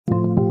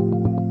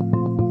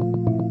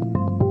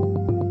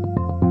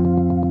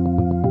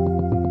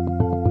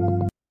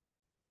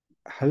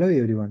Hello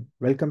everyone,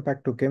 welcome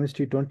back to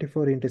Chemistry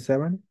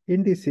 24/7.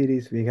 In this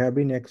series, we have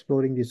been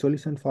exploring the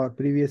solution for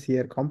previous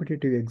year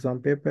competitive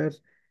exam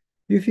papers.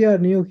 If you are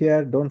new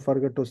here, don't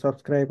forget to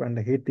subscribe and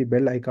hit the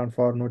bell icon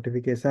for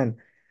notification.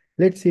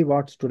 Let's see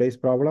what's today's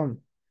problem.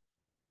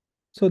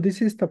 So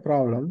this is the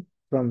problem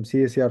from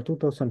CSIR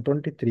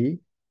 2023.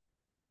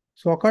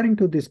 So according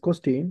to this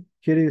question,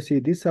 here you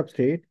see this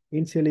substrate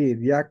initially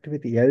react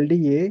with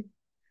LDA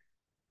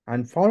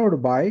and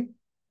followed by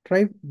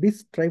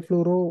bis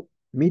trifluoromethane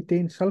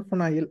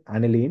sulfonyl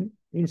aniline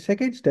in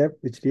second step,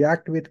 which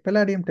react with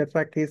palladium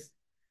tetrakis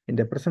in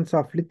the presence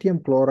of lithium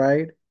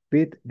chloride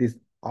with this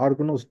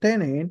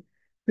organostannine,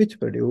 which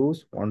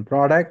produce one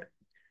product.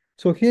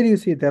 So here you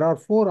see there are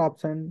four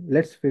options.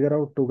 Let's figure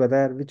out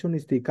together which one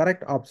is the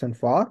correct option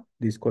for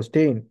this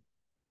question.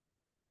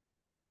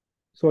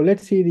 So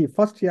let's see the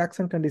first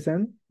reaction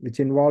condition,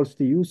 which involves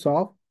the use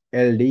of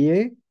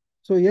LDA.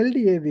 So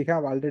LDA we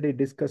have already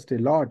discussed a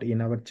lot in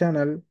our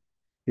channel.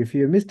 If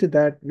you missed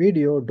that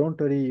video, don't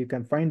worry, you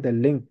can find the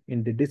link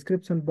in the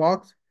description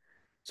box.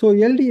 So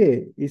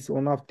LDA is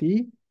one of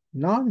the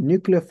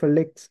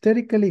non-nucleophilic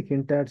sterically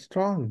hindered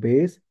strong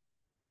base,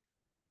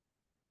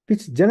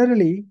 which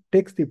generally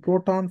takes the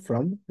proton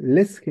from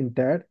less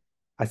hindered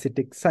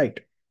acidic site.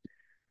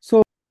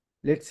 So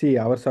let's see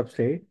our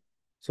substrate.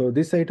 So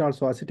this site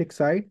also acidic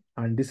site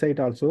and this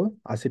site also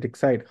acidic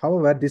site.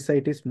 However, this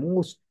site is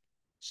most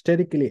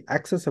sterically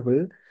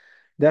accessible.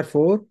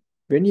 Therefore,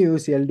 when you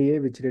use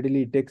LDA, which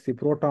readily takes the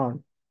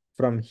proton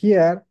from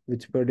here,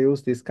 which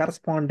produce this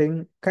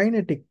corresponding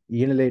kinetic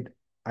inlet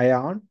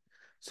ion.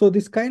 So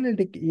this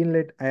kinetic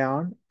inlet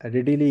ion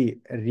readily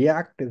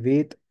react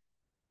with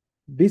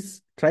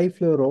bis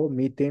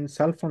trifluoromethane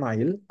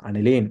sulfonyl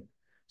aniline.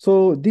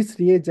 So this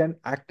reagent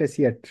acts as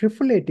a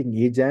triflating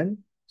agent.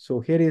 So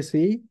here you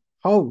see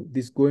how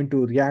this is going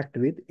to react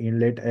with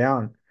inlet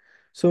ion.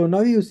 So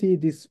now you see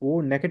this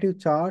O negative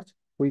charge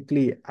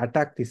quickly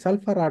attack the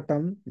sulfur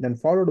atom, then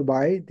followed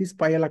by this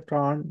pi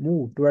electron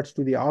move towards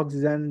to the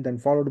oxygen, then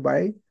followed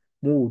by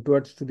move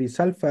towards to the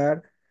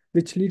sulfur,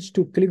 which leads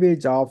to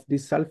cleavage of the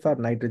sulfur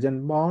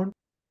nitrogen bond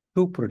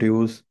to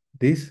produce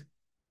this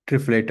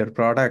triflator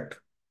product.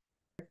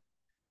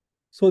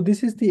 So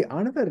this is the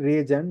another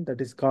reagent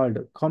that is called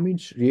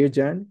Cummins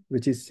reagent,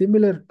 which is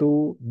similar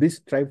to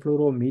bis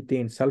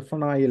trifluoromethane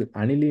sulfonyl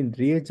aniline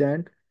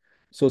reagent.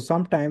 So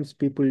sometimes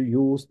people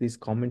use this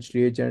Cummins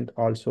reagent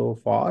also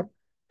for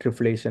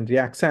triflation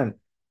reaction.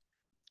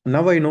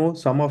 Now I know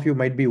some of you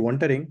might be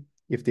wondering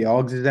if the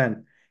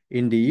oxygen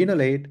in the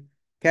enolate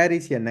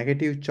carries a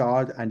negative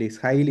charge and is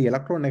highly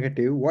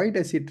electronegative, why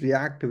does it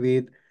react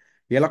with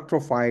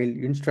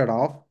electrophile instead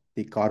of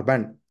the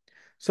carbon?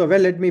 So,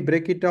 well, let me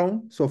break it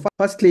down. So,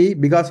 firstly,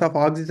 because of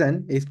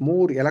oxygen is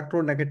more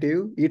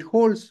electronegative, it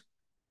holds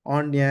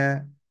on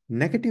a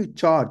negative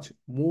charge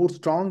more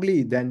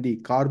strongly than the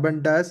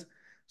carbon does.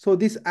 So,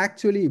 this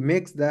actually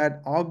makes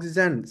that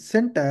oxygen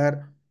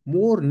center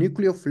more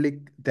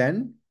nucleophilic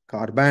than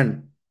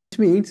carbon, which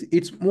means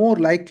it's more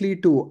likely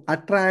to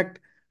attract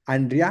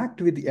and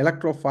react with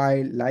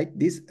electrophile like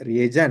this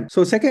reagent.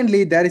 So,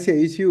 secondly, there is a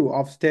issue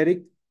of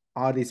steric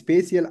or the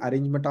spatial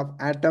arrangement of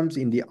atoms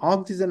in the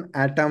oxygen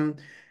atom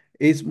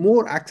is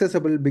more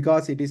accessible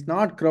because it is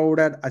not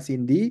crowded as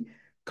in the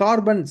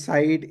carbon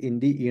side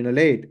in the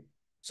enolate.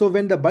 So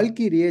when the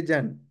bulky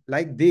reagent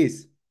like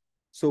this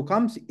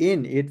comes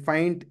in, it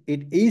finds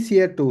it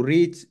easier to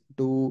reach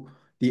to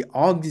the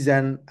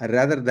oxygen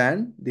rather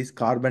than this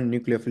carbon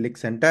nucleophilic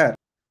center.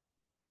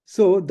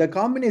 So the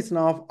combination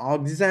of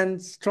oxygen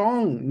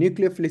strong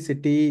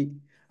nucleophilicity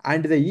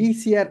and the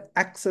easier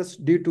access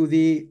due to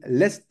the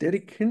less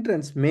steric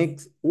hindrance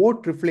makes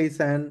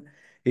O-Triflation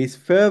is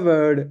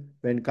favored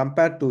when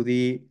compared to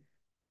the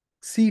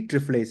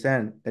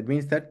C-triflation. That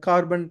means that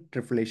carbon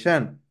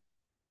triflation.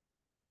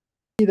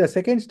 The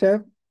second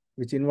step,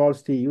 which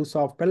involves the use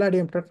of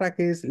palladium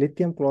tetrakis,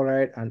 lithium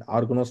chloride, and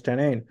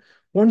organostannine.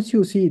 Once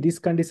you see this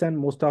condition,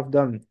 most of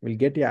them will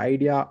get an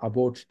idea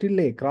about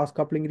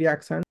Stille-crosscoupling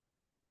reaction.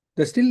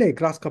 The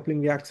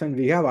Stille-crosscoupling reaction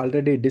we have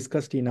already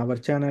discussed in our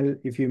channel.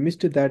 If you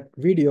missed that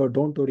video,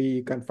 don't worry,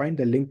 you can find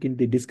the link in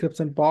the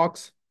description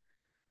box.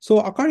 So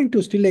according to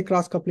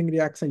Stille-crosscoupling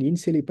reaction,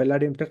 initially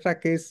palladium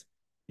tetrakis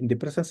in the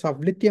presence of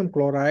lithium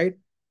chloride.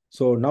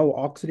 So now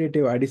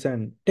oxidative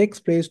addition takes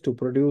place to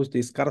produce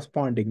this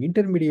corresponding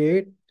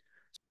intermediate.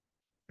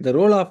 The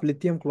role of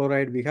lithium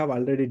chloride we have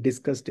already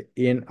discussed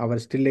in our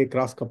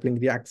Stille-crosscoupling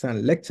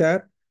reaction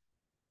lecture.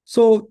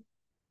 So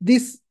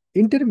this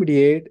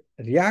intermediate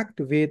react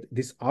with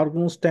this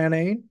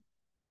organostannine,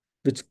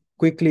 which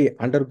quickly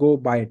undergo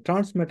by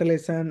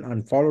transmetallation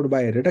and followed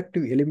by a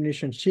reductive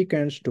elimination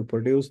sequence to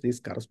produce this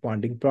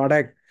corresponding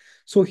product.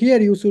 So here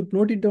you should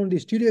note it down the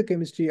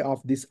stereochemistry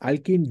of this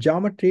alkene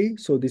geometry.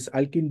 So this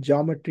alkene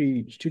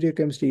geometry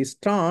stereochemistry is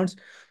trans.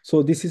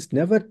 So this is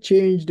never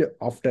changed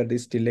after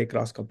this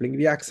Stille-crosscoupling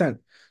reaction.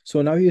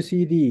 So now you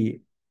see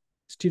the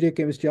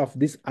stereochemistry of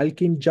this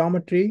alkene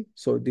geometry.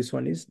 So this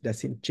one is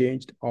doesn't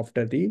changed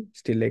after the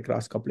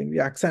Stille-crosscoupling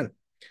reaction.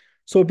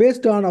 So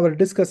based on our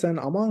discussion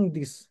among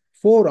these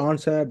 4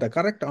 answer. The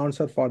correct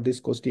answer for this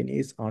question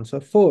is answer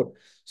 4.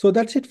 So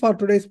that's it for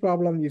today's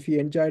problem. If you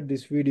enjoyed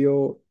this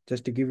video,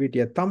 just give it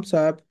a thumbs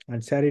up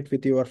and share it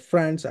with your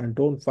friends, and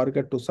don't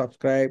forget to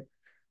subscribe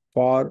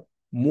for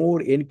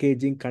more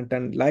engaging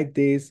content like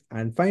this.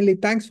 And finally,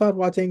 thanks for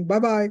watching. Bye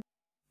bye.